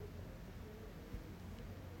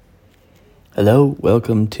Hello,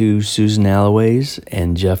 welcome to Susan Alloway's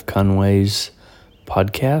and Jeff Conway's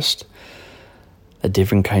podcast, A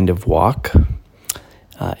Different Kind of Walk.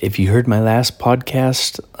 If you heard my last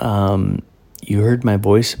podcast, you heard my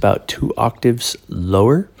voice about 2 octaves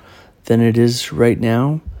lower than it is right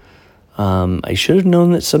now. I should have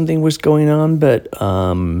known that something was going on, but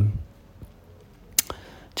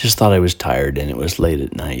just thought I was tired and it was late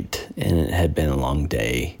at night and it had been a long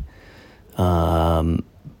day.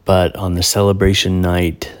 But on the celebration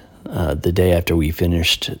night, the day after we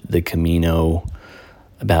finished the Camino,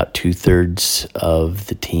 about 2/3 of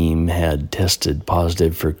the team had tested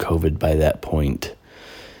positive for COVID by that point.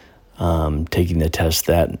 Taking the test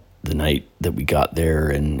the night that we got there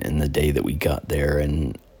and the day that we got there.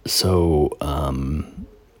 And so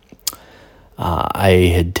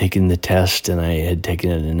I had taken the test and I had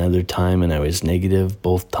taken it another time and I was negative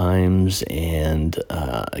both times, and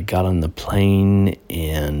I got on the plane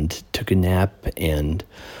and took a nap and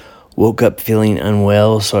woke up feeling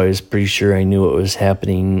unwell, so I was pretty sure I knew what was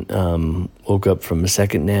happening. Woke up from a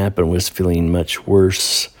second nap and was feeling much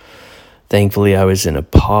worse. Thankfully, I was in a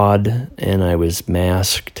pod and I was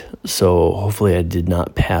masked, so hopefully I did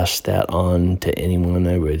not pass that on to anyone.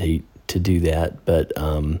 I would hate to do that, but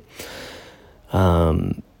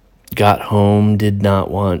got home, did not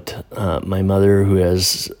want my mother, who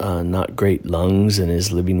has not great lungs and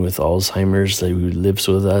is living with Alzheimer's, who lives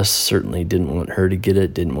with us, certainly didn't want her to get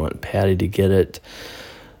it, didn't want Patty to get it.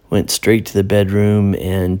 Went straight to the bedroom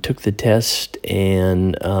and took the test,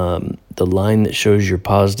 and the line that shows you're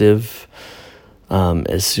positive,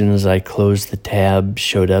 as soon as I closed the tab,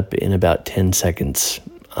 showed up in about 10 seconds.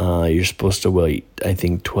 You're supposed to wait, I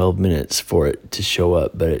think, 12 minutes for it to show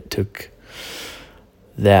up, but it took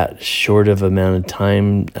that short of amount of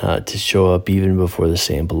time to show up even before the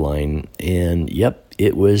sample line. And yep,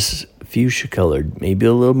 it was fuchsia colored, maybe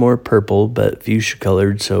a little more purple, but fuchsia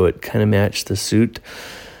colored, so it kind of matched the suit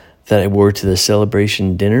that I wore to the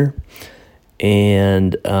celebration dinner.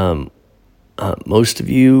 And most of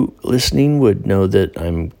you listening would know that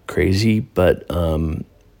I'm crazy, but and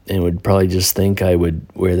would probably just think I would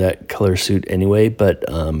wear that color suit anyway, but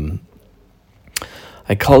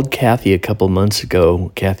I called Kathy a couple months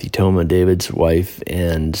ago, Kathy Toma, David's wife,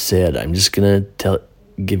 and said, I'm just going to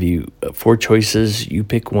give you 4 choices. You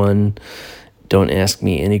pick one. Don't ask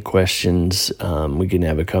me any questions. We can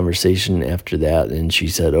have a conversation after that. And she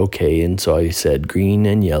said, okay. And so I said green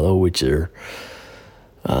and yellow, which are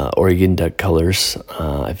Oregon Duck colors.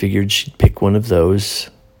 I figured she'd pick one of those.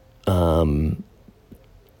 I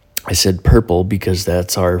said purple because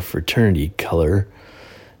that's our fraternity color.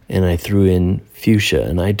 And I threw in fuchsia,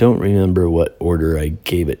 and I don't remember what order I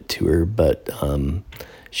gave it to her, but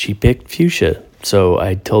she picked fuchsia. So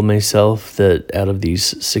I told myself that out of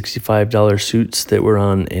these $65 suits that were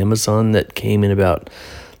on Amazon that came in about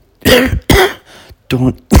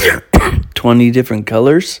 20 different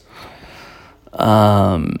colors,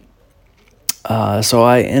 so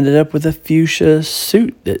I ended up with a fuchsia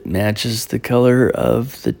suit that matches the color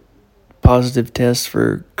of the positive test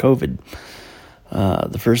for COVID.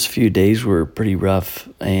 The first few days were pretty rough,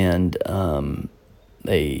 and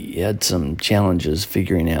they had some challenges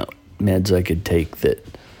figuring out meds I could take that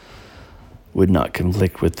would not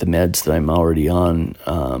conflict with the meds that I'm already on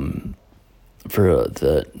for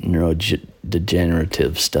the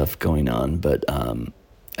neurodegenerative stuff going on. But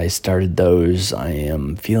I started those. I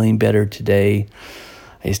am feeling better today.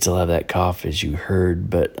 I still have that cough, as you heard,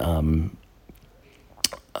 but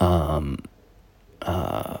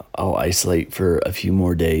I'll isolate for a few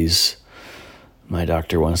more days. My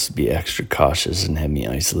doctor wants to be extra cautious and have me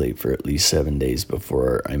isolate for at least 7 days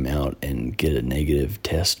before I'm out and get a negative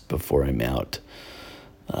test before I'm out,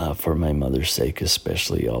 for my mother's sake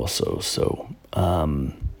especially also. So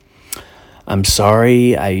I'm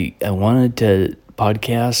sorry. I wanted to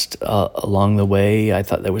podcast along the way. I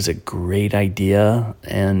thought that was a great idea,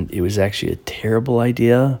 and it was actually a terrible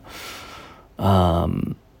idea.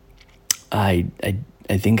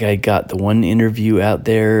 I think I got the one interview out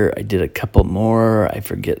there. I did a couple more. I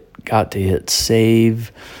got to hit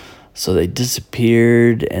save. So they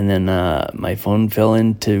disappeared. And then my phone fell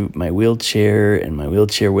into my wheelchair, and my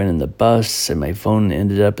wheelchair went in the bus, and my phone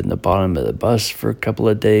ended up in the bottom of the bus for a couple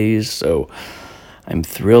of days. So I'm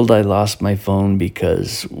thrilled I lost my phone,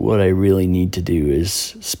 because what I really need to do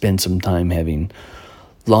is spend some time having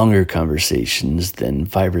longer conversations than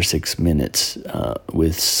 5 or 6 minutes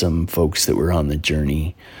with some folks that were on the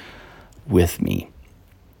journey with me.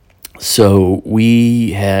 So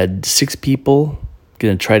we had 6 people.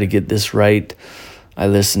 Going to try to get this right. I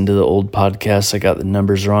listened to the old podcast. I got the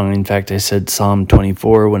numbers wrong. In fact, I said Psalm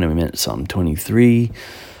 24 when I meant Psalm 23.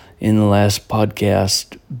 in the last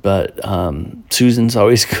podcast, but Susan's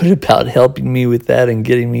always good about helping me with that and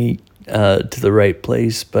getting me to the right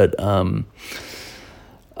place. But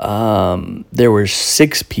there were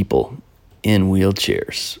 6 people in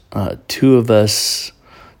wheelchairs. 2 of us,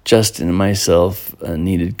 Justin and myself,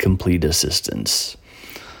 needed complete assistance.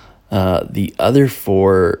 The other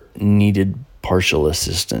 4 needed partial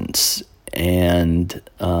assistance, and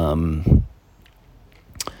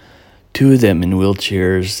 2 of them in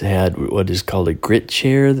wheelchairs had what is called a grit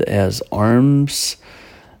chair that has arms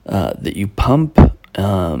that you pump.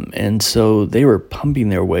 And so they were pumping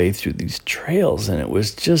their way through these trails, and it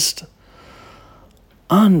was just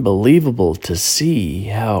unbelievable to see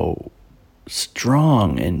how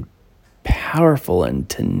strong and powerful and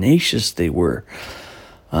tenacious they were,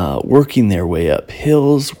 working their way up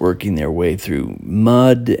hills, working their way through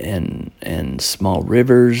mud and small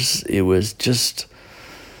rivers. It was just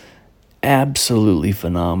absolutely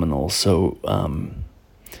phenomenal. So,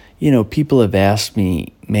 people have asked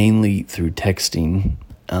me mainly through texting,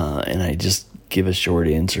 and I just give a short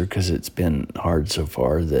answer because it's been hard so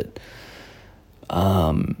far.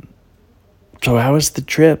 So how was the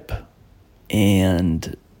trip?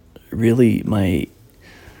 And really,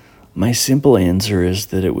 my simple answer is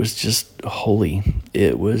that it was just holy.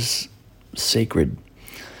 It was sacred,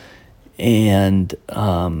 and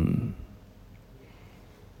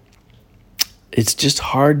it's just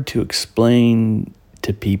hard to explain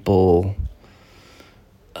to people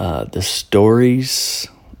the stories,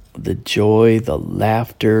 the joy, the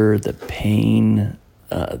laughter, the pain,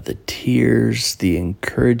 the tears, the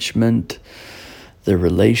encouragement, the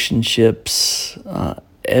relationships,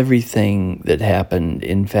 everything that happened.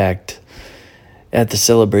 In fact, at the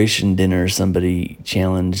celebration dinner, somebody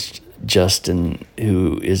challenged Justin,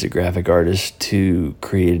 who is a graphic artist, to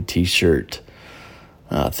create a t-shirt,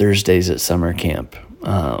 Thursdays at summer camp,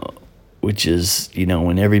 which is,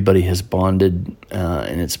 when everybody has bonded,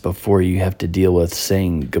 and it's before you have to deal with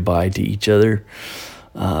saying goodbye to each other,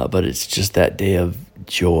 but it's just that day of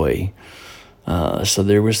joy. So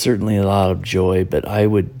there was certainly a lot of joy, but I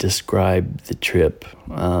would describe the trip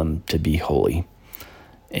to be holy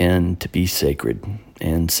and to be sacred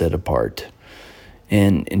and set apart.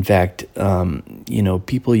 And in fact,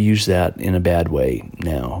 people use that in a bad way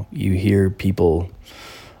now. You hear people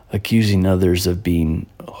accusing others of being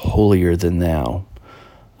holier than thou.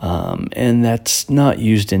 And that's not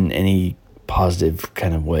used in any positive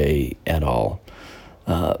kind of way at all.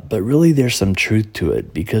 But really there's some truth to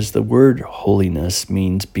it, because the word holiness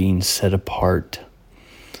means being set apart.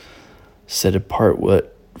 Set apart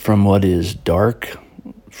from what is dark,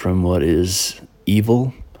 from what is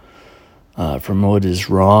evil, from what is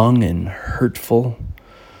wrong and hurtful,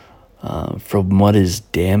 from what is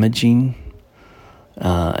damaging,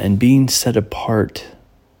 and being set apart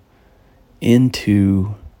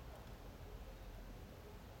into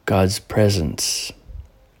God's presence,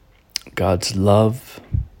 God's love,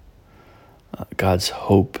 God's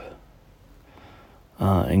hope,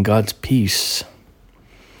 and God's peace.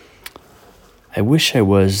 I wish I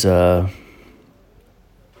was a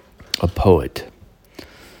poet.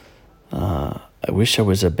 I wish I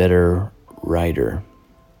was a better writer.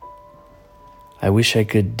 I wish I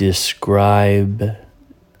could describe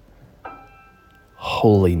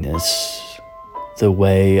holiness the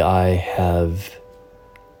way I have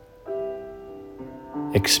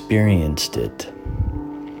experienced it.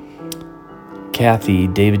 Kathy,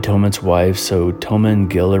 David Toman's wife, so Toma and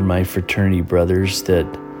Gil are my fraternity brothers that,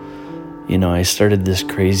 I started this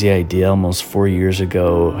crazy idea almost 4 years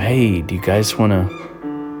ago. Hey, do you guys want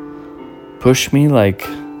to push me like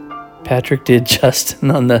Patrick did Justin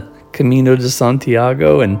on the Camino de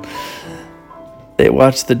Santiago? And they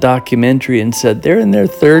watched the documentary and said, they're in their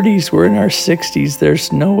 30s, we're in our 60s,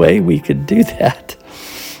 there's no way we could do that.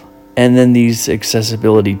 And then these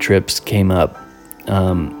accessibility trips came up,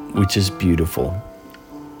 which is beautiful.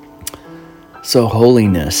 So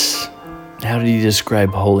holiness, how do you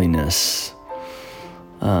describe holiness?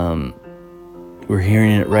 We're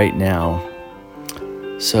hearing it right now.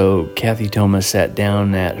 So Kathy Toma sat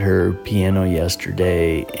down at her piano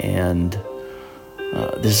yesterday, and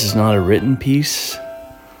this is not a written piece.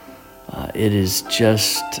 It is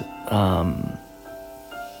just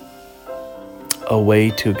a way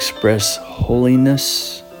to express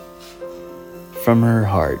holiness from her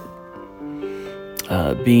heart,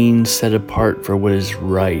 being set apart for what is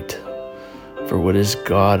right, for what is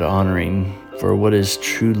God-honoring, for what is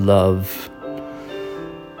true love,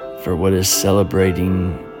 for what is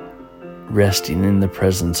celebrating resting in the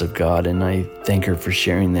presence of God. And I thank her for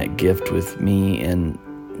sharing that gift with me and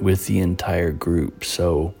with the entire group.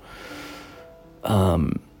 So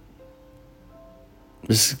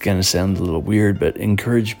this is going to sound a little weird, but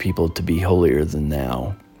encourage people to be holier than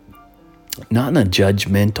thou. Not in a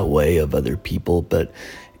judgmental way of other people, but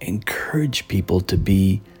encourage people to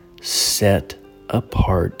be set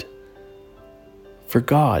apart for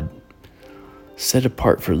God, set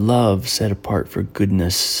apart for love, set apart for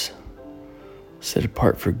goodness, set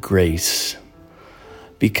apart for grace.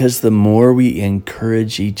 Because the more we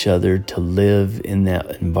encourage each other to live in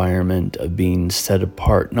that environment of being set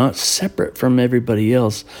apart, not separate from everybody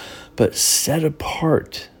else, but set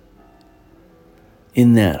apart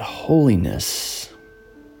in that holiness,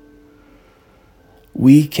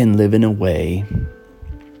 we can live in a way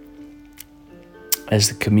as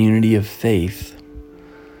the community of faith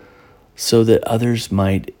so that others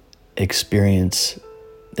might experience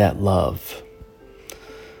that love.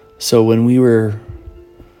 So when we were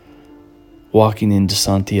walking into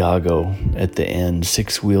Santiago at the end,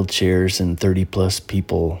 6 wheelchairs and 30 plus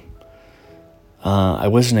people, I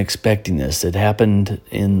wasn't expecting this. It happened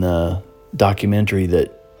in the documentary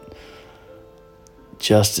that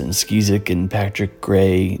Justin Skizik and Patrick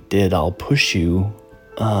Gray did, I'll Push You,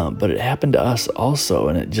 but it happened to us also,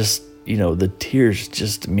 and it just, the tears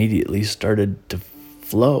just immediately started to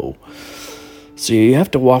flow. So you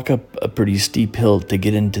have to walk up a pretty steep hill to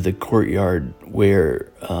get into the courtyard where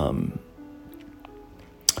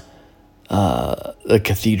the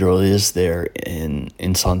cathedral is there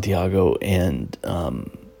in Santiago, and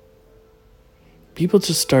people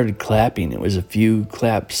just started clapping. It was a few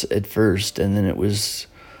claps at first, and then it was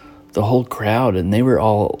the whole crowd, and they were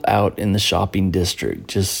all out in the shopping district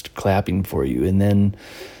just clapping for you. And then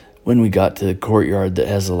when we got to the courtyard that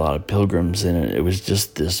has a lot of pilgrims in it, it was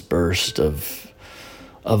just this burst of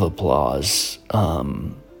applause.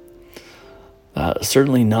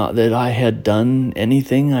 Certainly not that I had done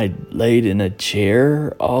anything. I laid in a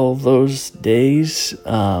chair all those days,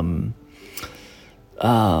 but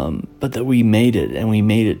that we made it, and we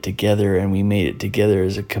made it together, and we made it together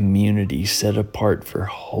as a community set apart for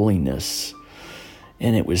holiness.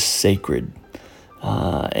 And it was sacred,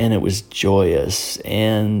 and it was joyous.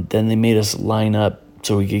 And then they made us line up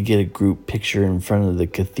so we could get a group picture in front of the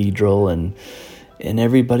cathedral, and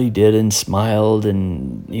everybody did and smiled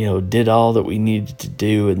and, did all that we needed to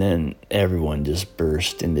do. And then everyone just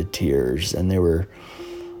burst into tears, and there were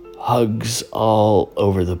hugs all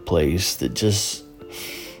over the place, that just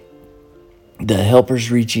the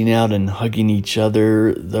helpers reaching out and hugging each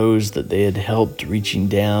other, those that they had helped reaching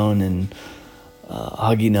down and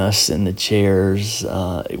hugging us in the chairs.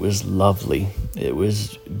 It was lovely. It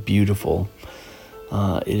was beautiful.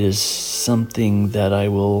 It is something that I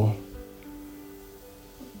will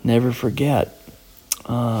never forget.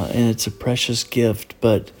 And it's a precious gift,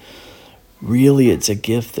 but really it's a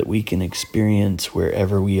gift that we can experience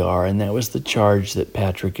wherever we are. And that was the charge that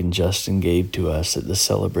Patrick and Justin gave to us at the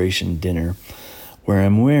celebration dinner, where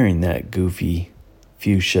I'm wearing that goofy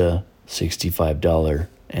fuchsia $65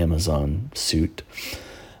 Amazon suit.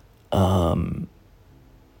 The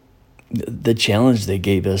challenge they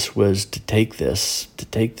gave us was to take this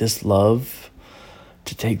love,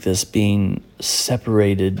 to take this being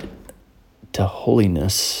separated to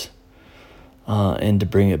holiness, and to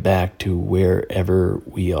bring it back to wherever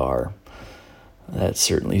we are. That's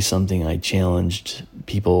certainly something I challenged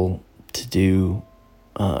people to do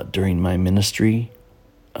during my ministry.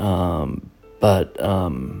 But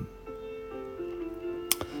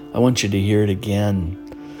I want you to hear it again.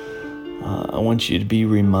 I want you to be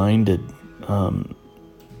reminded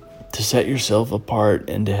to set yourself apart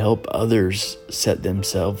and to help others set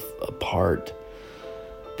themselves apart.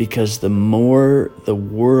 Because the more the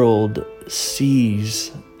world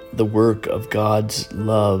sees the work of God's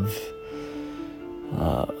love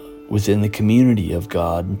within the community of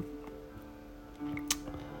God,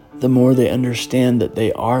 the more they understand that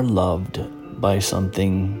they are loved by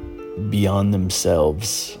something beyond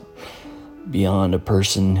themselves, beyond a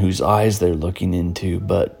person whose eyes they're looking into,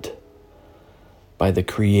 but by the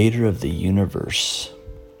Creator of the universe.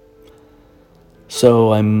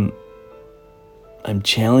 So I'm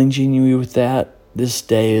challenging you with that this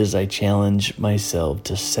day, as I challenge myself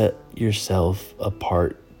to set yourself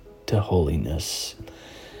apart to holiness.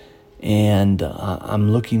 And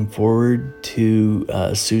I'm looking forward to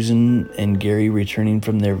Susan and Gary returning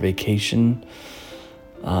from their vacation.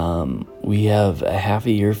 We have a half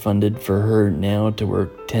a year funded for her now to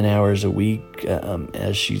work 10 hours a week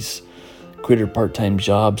as she's quit her part-time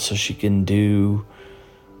job so she can do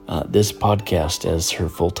this podcast as her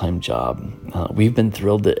full-time job. We've been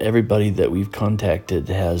thrilled that everybody that we've contacted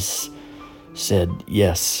has said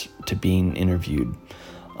yes to being interviewed,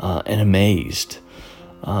 and amazed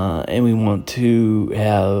And we want to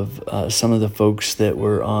have some of the folks that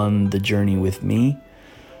were on the journey with me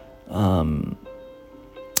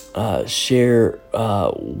share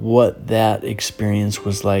what that experience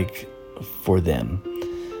was like for them,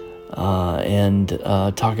 and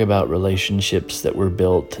talk about relationships that were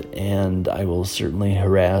built. And I will certainly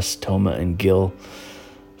harass Toma and Gil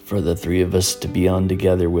for the three of us to be on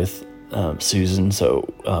together with Susan,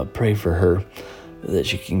 so pray for her that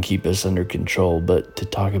she can keep us under control, but to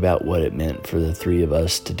talk about what it meant for the three of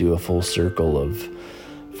us to do a full circle of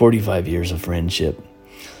 45 years of friendship,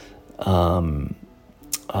 and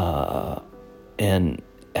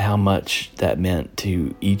how much that meant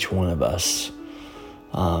to each one of us,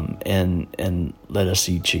 and let us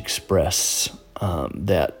each express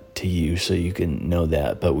that to you so you can know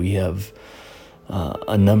that. But we have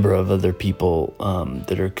a number of other people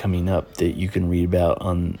that are coming up that you can read about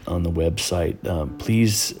on the website.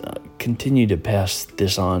 Please continue to pass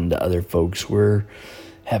this on to other folks. We're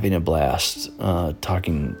having a blast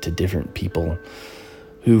talking to different people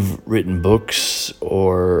who've written books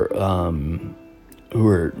or who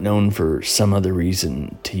are known for some other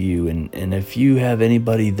reason to you. And if you have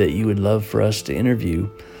anybody that you would love for us to interview,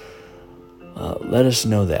 let us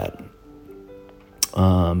know that.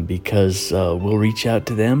 Because we'll reach out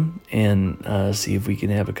to them and see if we can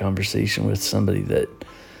have a conversation with somebody that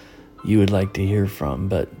you would like to hear from.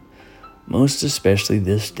 But most especially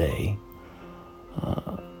this day,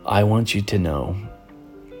 I want you to know,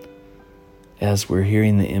 as we're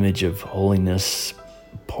hearing the image of holiness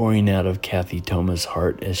pouring out of Kathy Toma's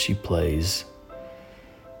heart as she plays,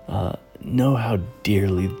 know how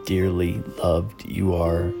dearly, dearly loved you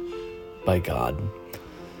are by God.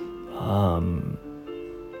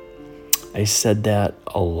 I said that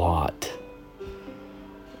a lot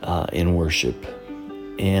in worship.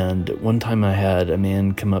 And one time I had a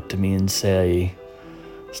man come up to me and say,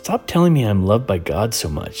 "Stop telling me I'm loved by God so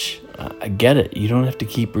much. I get it. You don't have to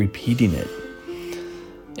keep repeating it."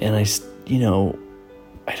 And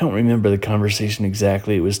I don't remember the conversation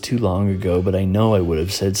exactly. It was too long ago, but I know I would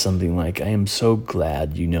have said something like, "I am so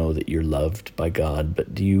glad you know that you're loved by God,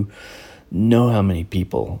 but do you know how many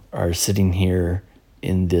people are sitting here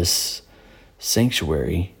in this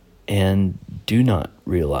sanctuary and do not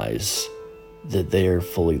realize that they are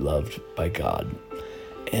fully loved by God?"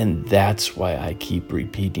 And that's why I keep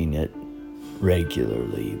repeating it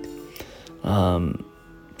regularly.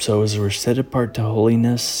 So as we're set apart to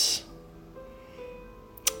holiness,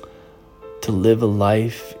 to live a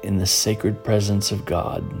life in the sacred presence of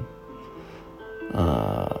God,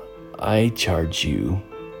 I charge you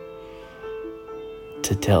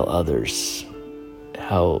to tell others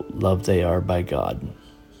how loved they are by God,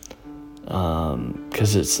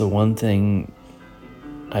 because it's the one thing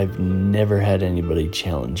I've never had anybody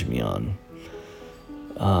challenge me on.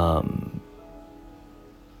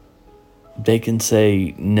 They can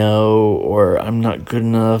say no, or I'm not good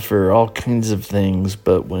enough, or all kinds of things,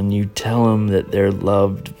 but when you tell them that they're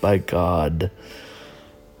loved by God,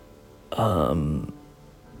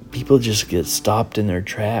 people just get stopped in their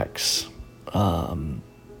tracks,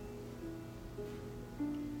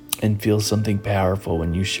 and feel something powerful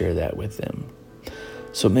when you share that with them.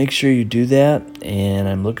 So make sure you do that, and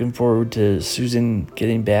I'm looking forward to Susan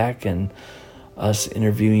getting back and us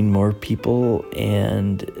interviewing more people,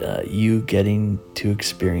 and you getting to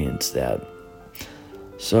experience that.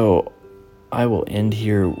 So I will end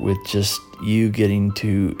here with just you getting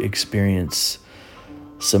to experience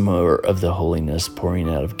some more of the holiness pouring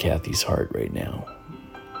out of Kathy's heart right now.